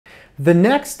The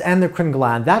next endocrine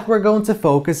gland that we're going to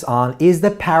focus on is the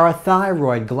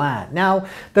parathyroid gland. Now,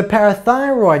 the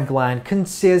parathyroid gland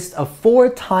consists of 4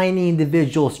 tiny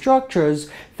individual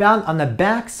structures found on the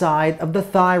backside of the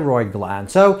thyroid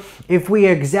gland. So if we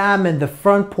examine the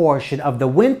front portion of the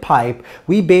windpipe,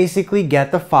 we basically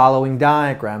get the following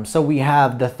diagram. So we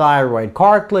have the thyroid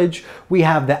cartilage, we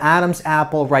have the Adam's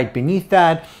apple right beneath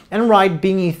that, and right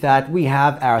beneath that we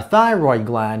have our thyroid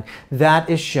gland that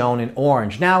is shown in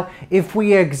orange. Now, if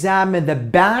we examine the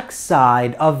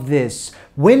backside of this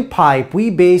windpipe, we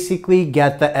basically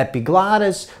get the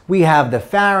epiglottis, we have the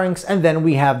pharynx, and then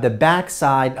we have the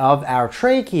backside of our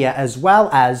trachea, as well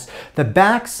as the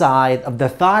backside of the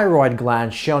thyroid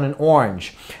gland shown in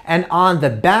orange. And on the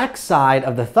backside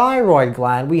of the thyroid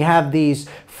gland, we have these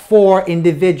 4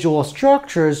 individual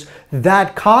structures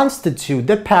that constitute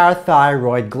the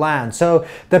parathyroid gland. So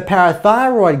the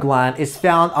parathyroid gland is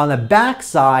found on the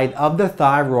backside of the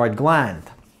thyroid gland.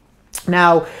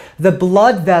 Now, the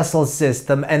blood vessel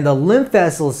system and the lymph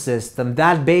vessel system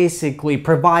that basically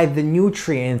provide the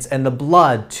nutrients and the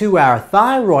blood to our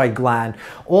thyroid gland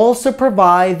also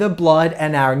provide the blood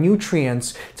and our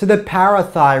nutrients to the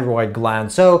parathyroid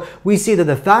gland. So we see that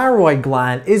the thyroid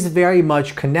gland is very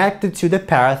much connected to the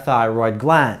parathyroid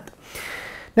gland.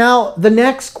 Now, the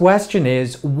next question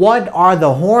is, what are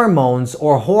the hormones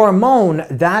or hormone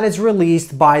that is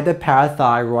released by the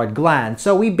parathyroid gland?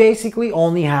 So we basically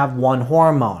only have one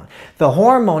hormone. The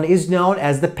hormone is known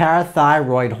as the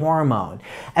parathyroid hormone.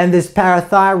 And this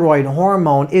parathyroid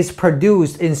hormone is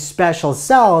produced in special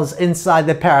cells inside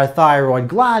the parathyroid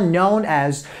gland known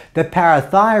as the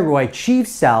parathyroid chief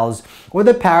cells or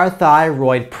the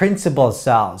parathyroid principal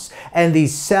cells. And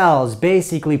these cells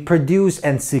basically produce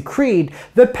and secrete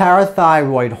the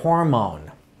parathyroid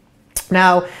hormone.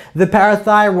 Now, the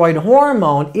parathyroid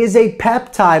hormone is a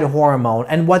peptide hormone,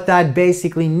 and what that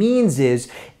basically means is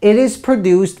it is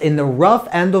produced in the rough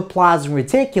endoplasmic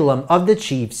reticulum of the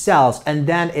chief cells, and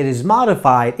then it is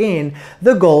modified in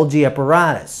the Golgi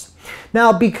apparatus.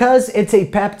 Now, because it's a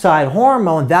peptide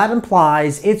hormone, that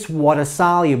implies it's water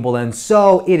soluble, and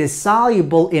so it is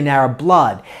soluble in our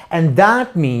blood. And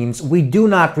that means we do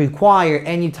not require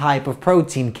any type of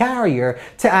protein carrier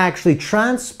to actually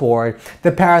transport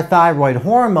the parathyroid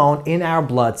hormone in our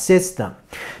blood system.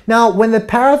 Now, when the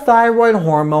parathyroid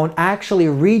hormone actually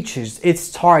reaches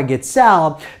its target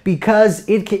cell, because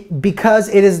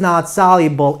it is not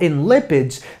soluble in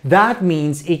lipids, that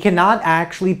means it cannot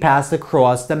actually pass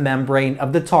across the membrane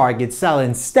of the target cell.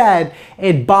 Instead,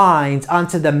 it binds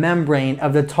onto the membrane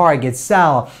of the target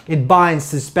cell. It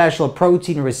binds to special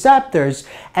protein receptors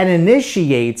and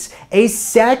initiates a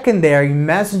secondary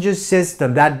messenger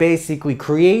system that basically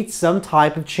creates some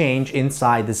type of change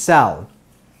inside the cell.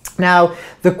 Now,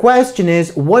 the question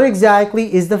is, what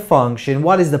exactly is the function,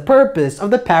 what is the purpose of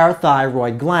the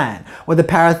parathyroid gland or the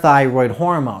parathyroid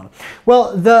hormone?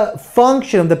 Well, the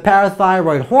function of the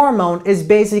parathyroid hormone is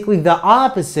basically the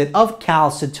opposite of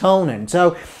calcitonin.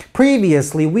 So,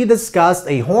 previously we discussed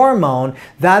a hormone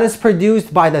that is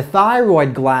produced by the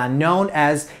thyroid gland known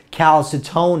as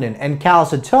calcitonin, and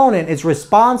calcitonin is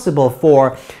responsible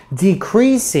for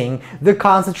decreasing the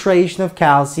concentration of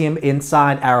calcium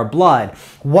inside our blood.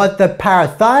 What the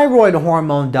parathyroid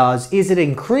hormone does is it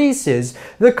increases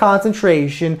the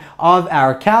concentration of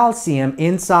our calcium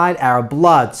inside our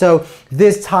blood. So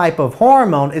this type of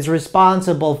hormone is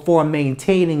responsible for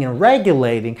maintaining and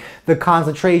regulating the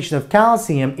concentration of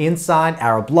calcium inside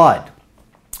our blood.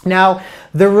 Now,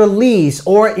 the release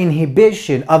or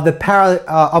inhibition of the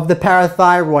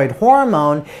parathyroid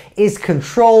hormone is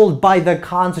controlled by the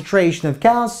concentration of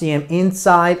calcium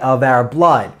inside of our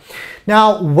blood.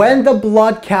 Now, when the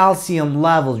blood calcium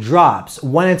level drops,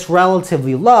 when it's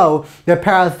relatively low, the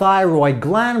parathyroid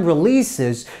gland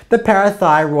releases the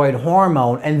parathyroid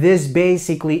hormone, and this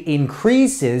basically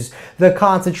increases the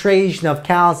concentration of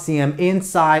calcium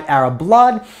inside our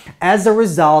blood as a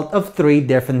result of 3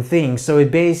 different things. So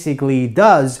it basically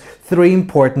does 3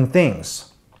 important things.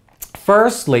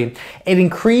 Firstly, it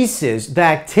increases the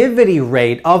activity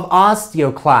rate of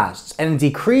osteoclasts and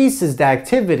decreases the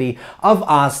activity of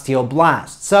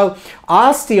osteoblasts. So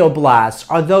osteoblasts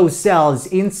are those cells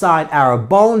inside our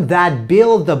bone that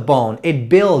build the bone. It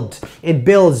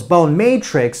builds bone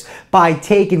matrix by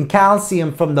taking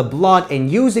calcium from the blood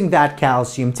and using that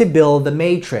calcium to build the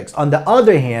matrix. On the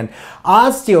other hand,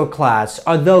 osteoclasts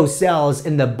are those cells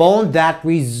in the bone that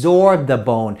resorb the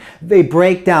bone. They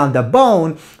break down the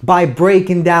bone by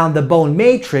breaking down the bone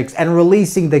matrix and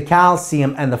releasing the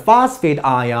calcium and the phosphate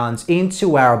ions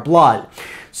into our blood.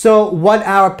 So what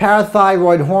our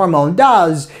parathyroid hormone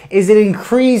does is it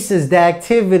increases the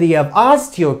activity of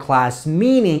osteoclasts,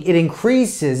 meaning it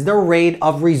increases the rate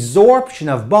of resorption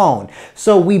of bone.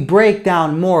 So we break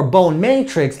down more bone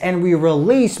matrix and we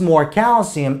release more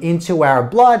calcium into our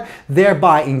blood,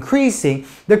 thereby increasing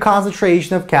the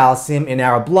concentration of calcium in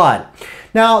our blood.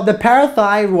 Now, the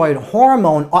parathyroid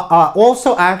hormone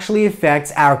also actually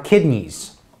affects our kidneys.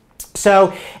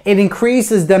 So it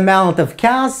increases the amount of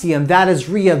calcium that is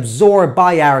reabsorbed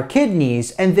by our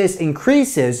kidneys, and this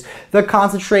increases the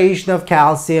concentration of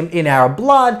calcium in our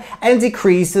blood and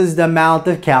decreases the amount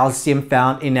of calcium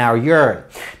found in our urine.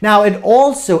 Now, it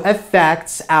also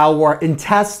affects our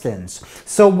intestines.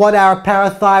 So what our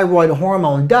parathyroid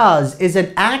hormone does is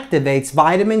it activates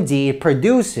vitamin D. It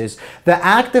produces the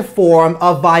active form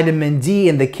of vitamin D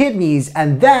in the kidneys,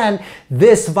 and then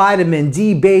this vitamin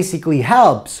D basically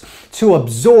helps to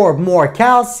absorb more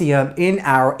calcium in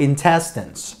our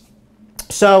intestines.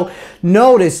 So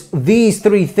notice these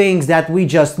three things that we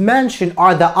just mentioned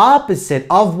are the opposite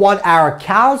of what our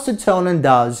calcitonin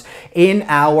does in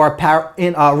our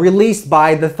released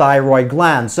by the thyroid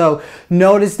gland. So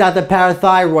notice that the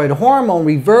parathyroid hormone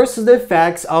reverses the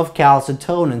effects of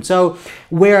calcitonin. So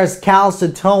whereas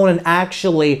calcitonin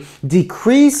actually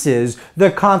decreases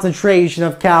the concentration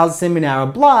of calcium in our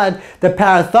blood, the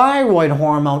parathyroid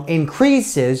hormone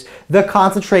increases the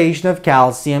concentration of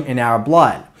calcium in our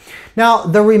blood. Now,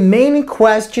 the remaining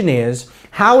question is,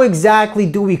 how exactly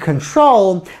do we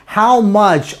control how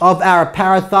much of our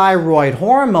parathyroid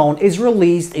hormone is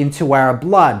released into our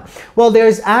blood? Well,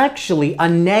 there's actually a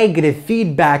negative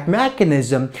feedback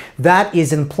mechanism that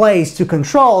is in place to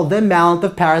control the amount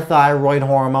of parathyroid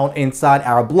hormone inside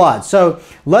our blood. So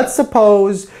let's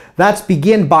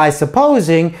begin by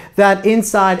supposing that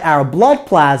inside our blood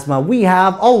plasma we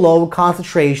have a low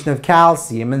concentration of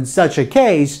calcium. In such a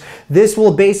case, this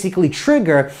will basically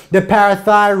trigger the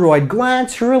parathyroid gland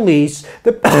to release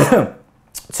the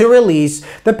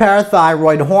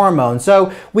parathyroid hormone.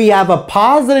 So we have a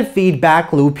positive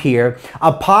feedback loop here,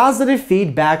 a positive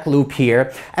feedback loop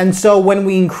here, and so when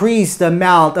we increase the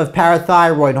amount of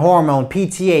parathyroid hormone,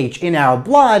 PTH, in our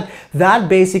blood, that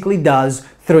basically does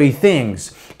three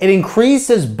things. It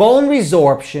increases bone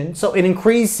resorption, so it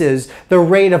increases the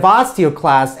rate of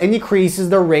osteoclasts and decreases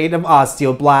the rate of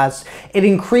osteoblasts. It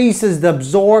increases the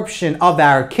absorption of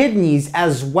our kidneys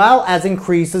as well as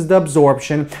increases the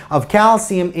absorption of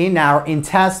calcium in our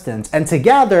intestines. And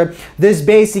together, this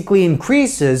basically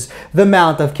increases the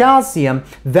amount of calcium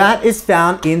that is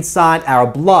found inside our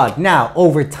blood. Now,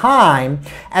 over time,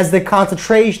 as the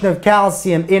concentration of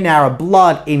calcium in our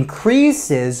blood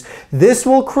increases, this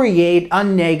will create a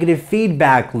negative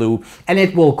feedback loop, and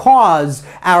it will cause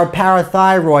our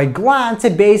parathyroid gland to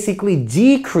basically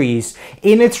decrease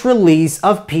in its release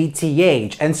of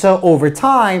PTH. And so over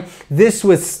time, this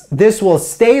will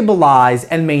stabilize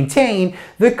and maintain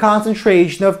the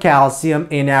concentration of calcium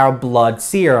in our blood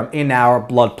serum, in our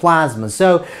blood plasma.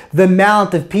 So the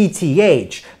amount of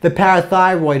PTH, the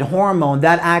parathyroid hormone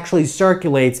that actually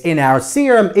circulates in our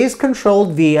serum, is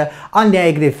controlled via a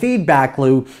negative feedback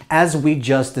loop, as we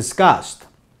just discussed.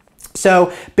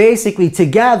 So basically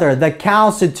together, the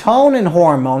calcitonin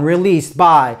hormone released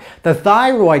by the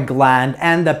thyroid gland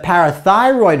and the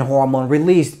parathyroid hormone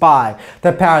released by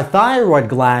the parathyroid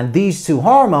gland, these two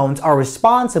hormones are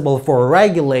responsible for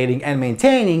regulating and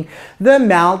maintaining the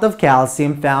amount of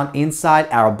calcium found inside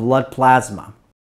our blood plasma.